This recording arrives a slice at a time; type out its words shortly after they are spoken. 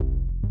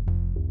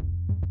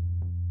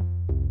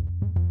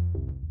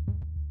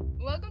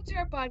Welcome to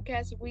our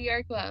podcast, We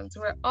Are Clowns,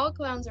 where all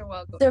clowns are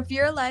welcome. So if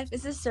your life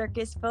is a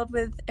circus filled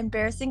with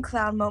embarrassing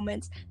clown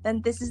moments,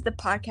 then this is the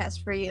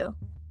podcast for you.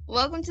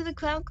 Welcome to the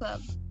Clown Club.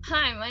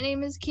 Hi, my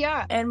name is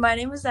Kiara. And my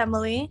name is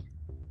Emily.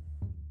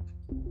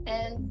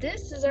 And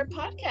this is our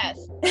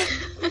podcast.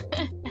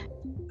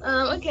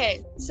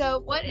 Okay, so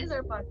what is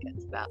our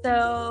podcast about?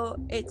 So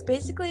it's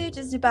basically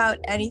just about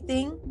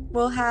anything.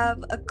 We'll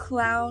have a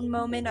clown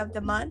moment of the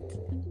month.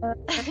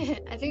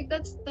 I think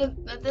that's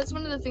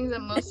one of the things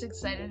I'm most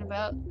excited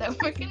about that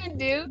we're gonna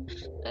do.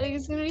 I think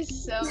it's gonna be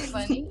so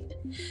funny.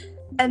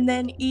 And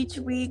then each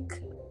week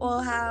we'll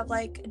have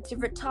like a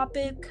different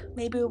topic.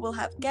 Maybe we'll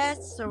have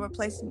guests or we'll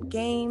play some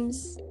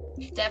games.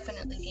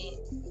 Definitely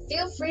games.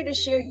 Feel free to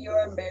share your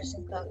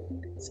embarrassing clown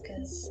moments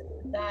because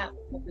that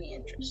will be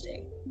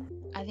interesting.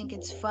 I think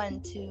it's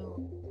fun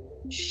to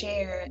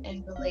share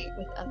and relate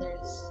with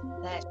others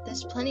that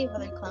there's plenty of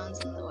other clowns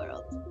in the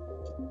world,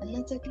 and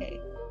that's okay.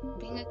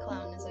 Being a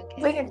clown is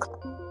okay. Like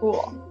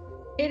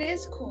cool. It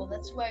is cool.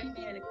 That's why we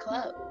made it a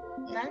club,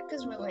 not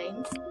because we're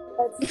lame.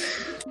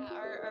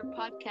 Our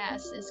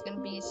podcast is going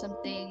to be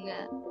something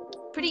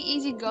pretty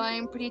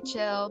easygoing, pretty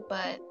chill,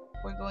 but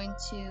we're going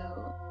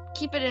to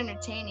keep it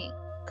entertaining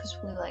because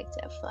we like to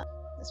have fun.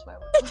 That's why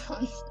we're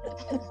clowns.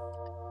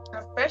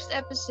 Our first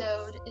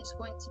episode is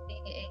going to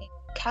be a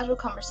casual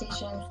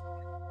conversation,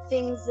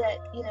 things that,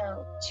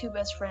 two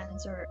best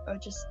friends or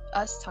just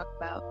us talk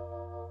about.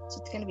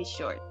 So it's going to be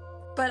short.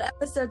 But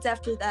episodes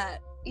after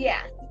that.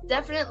 Yeah,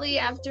 definitely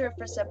after our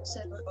first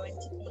episode, we're going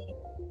to be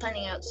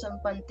planning out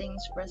some fun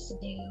things for us to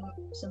do,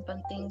 some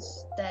fun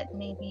things that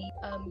maybe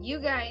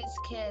you guys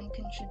can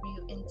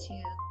contribute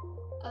into.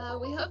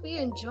 We hope you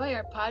enjoy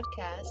our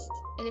podcast,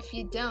 and if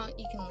you don't,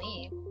 you can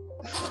leave.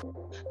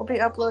 We'll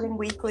be uploading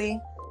weekly,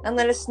 and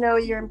let us know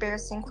your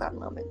embarrassing clown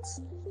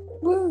moments.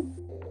 Woo!